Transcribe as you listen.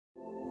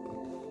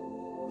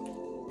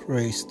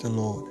Praise the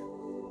Lord.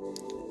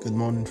 Good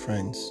morning,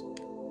 friends.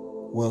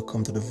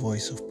 Welcome to the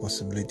Voice of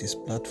Possibilities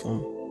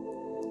platform.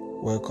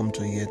 Welcome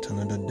to yet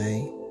another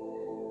day.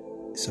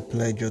 It's a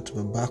pleasure to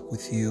be back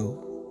with you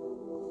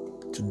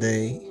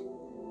today,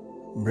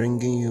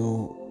 bringing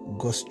you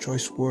God's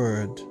choice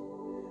word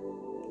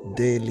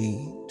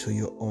daily to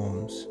your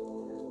homes.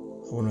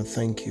 I want to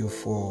thank you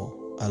for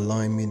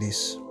allowing me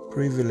this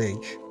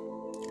privilege.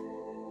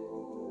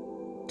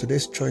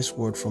 Today's choice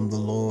word from the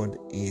Lord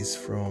is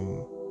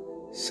from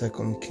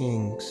 2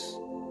 Kings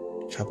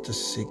chapter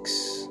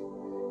 6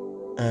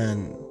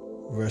 and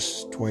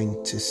verse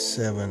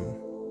 27.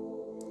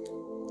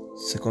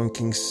 2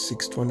 Kings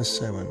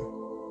 6:27.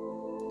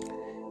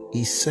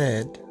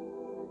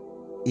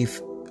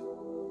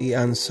 He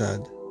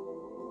answered,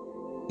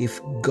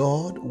 if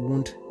God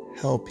won't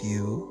help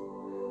you,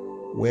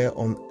 where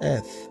on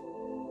earth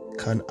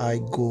can I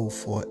go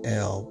for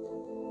help?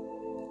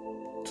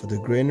 To the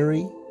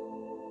granary?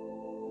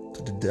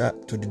 To the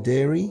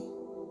dairy?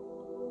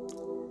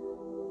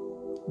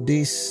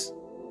 This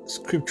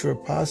scripture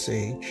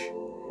passage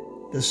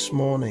this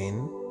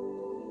morning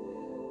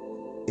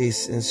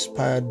is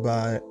inspired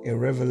by a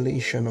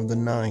revelation of the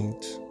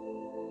night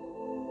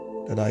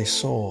that I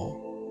saw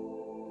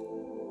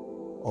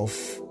of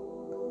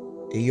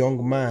a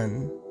young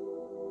man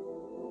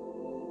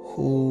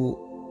who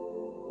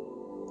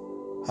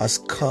has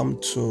come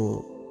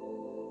to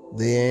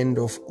the end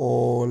of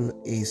all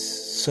his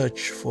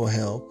search for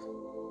help.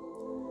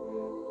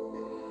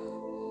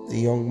 The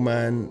young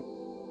man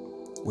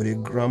with a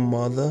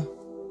grandmother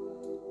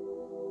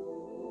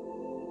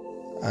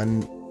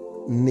and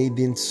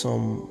needing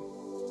some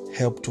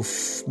help to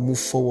move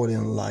forward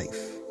in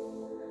life,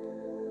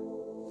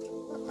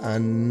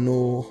 and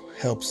no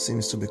help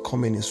seems to be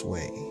coming his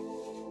way.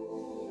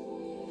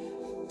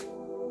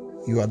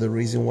 You are the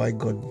reason why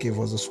God gave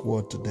us this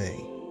word today,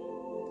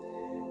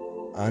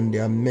 and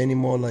there are many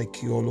more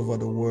like you all over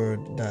the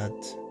world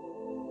that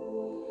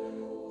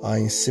are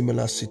in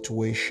similar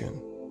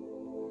situation.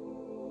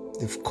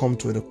 They've come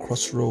to the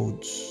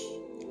crossroads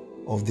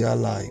of their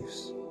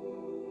lives,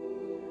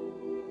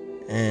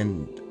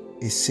 and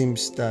it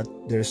seems that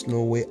there's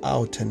no way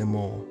out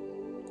anymore.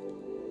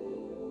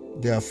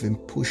 They have been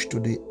pushed to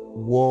the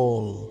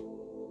wall.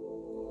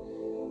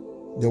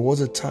 There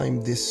was a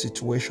time this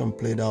situation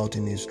played out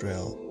in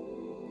Israel,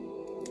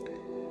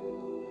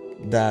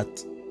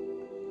 that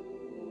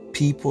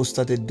people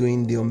started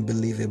doing the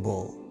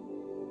unbelievable.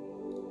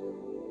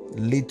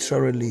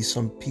 Literally,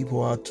 some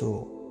people had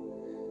to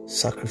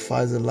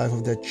sacrifice the life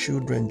of their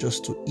children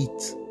just to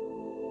eat.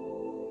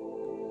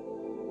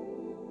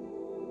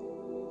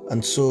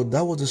 And so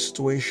that was the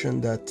situation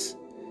that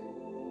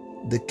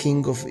the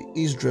king of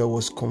Israel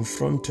was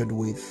confronted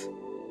with.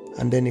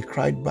 And then he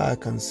cried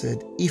back and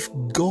said, if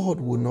God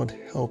will not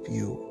help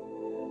you,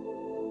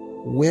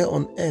 where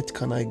on earth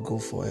can I go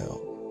for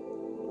help?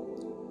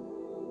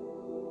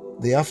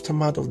 The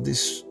aftermath of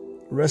this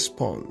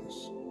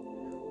response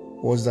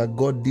was that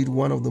God did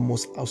one of the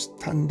most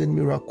outstanding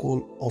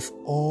miracles of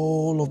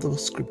all of the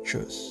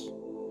scriptures.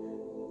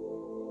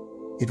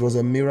 It was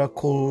a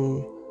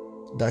miracle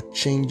that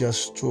changed a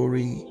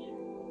story,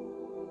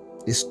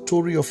 the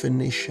story of a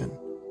nation,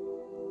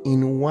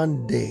 in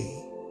one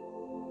day.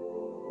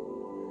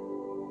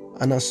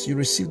 And as you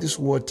receive this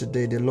word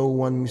today, the Lord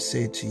wants me to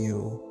say to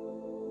you,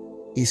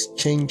 is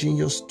changing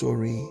your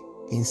story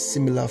in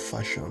similar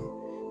fashion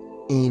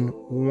in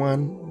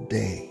one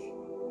day.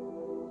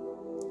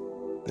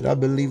 But I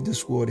believe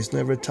this word is not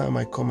every time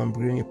I come and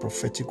bring a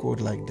prophetic word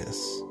like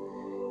this.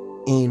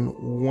 In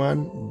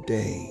one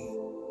day,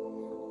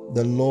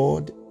 the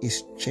Lord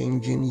is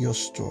changing your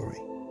story.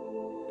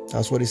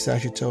 That's what He said I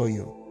should tell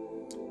you.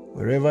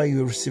 Wherever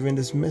you're receiving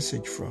this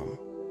message from,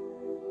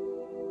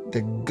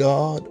 the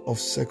God of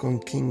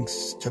 2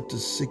 Kings chapter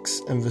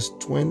 6 and verse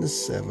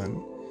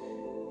 27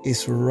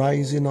 is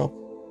rising up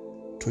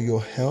to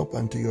your help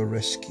and to your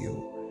rescue,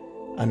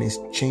 and is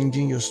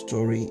changing your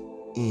story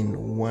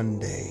in one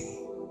day.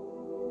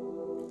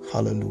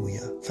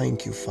 Hallelujah.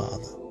 Thank you,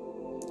 Father.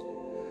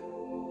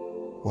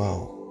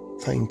 Wow.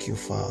 Thank you,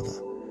 Father.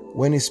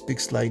 When He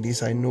speaks like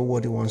this, I know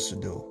what He wants to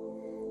do,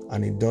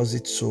 and He does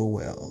it so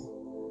well.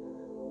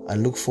 I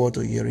look forward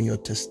to hearing your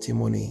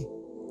testimony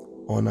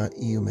on our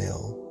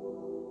email.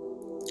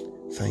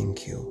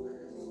 Thank you.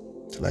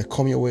 Till I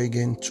come your way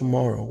again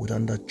tomorrow with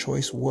another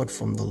choice word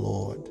from the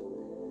Lord,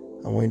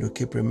 I want you to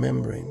keep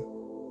remembering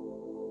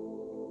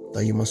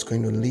that you must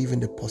going to live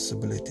in the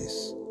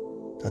possibilities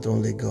that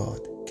only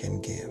God can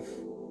give.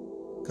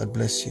 God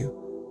bless you,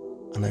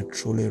 and I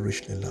truly,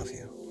 richly love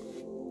you.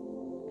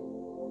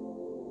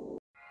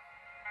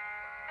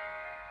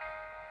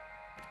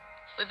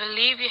 We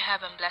believe you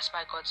have been blessed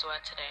by God's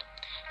word today.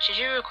 Should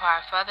you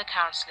require further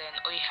counseling,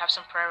 or you have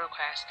some prayer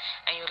requests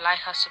and you would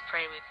like us to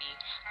pray with you,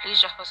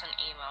 please drop us an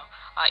email.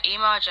 Our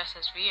email address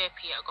is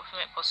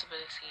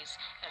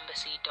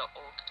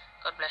vop@governmentpossibilitiesembassy.org.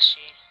 God bless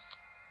you.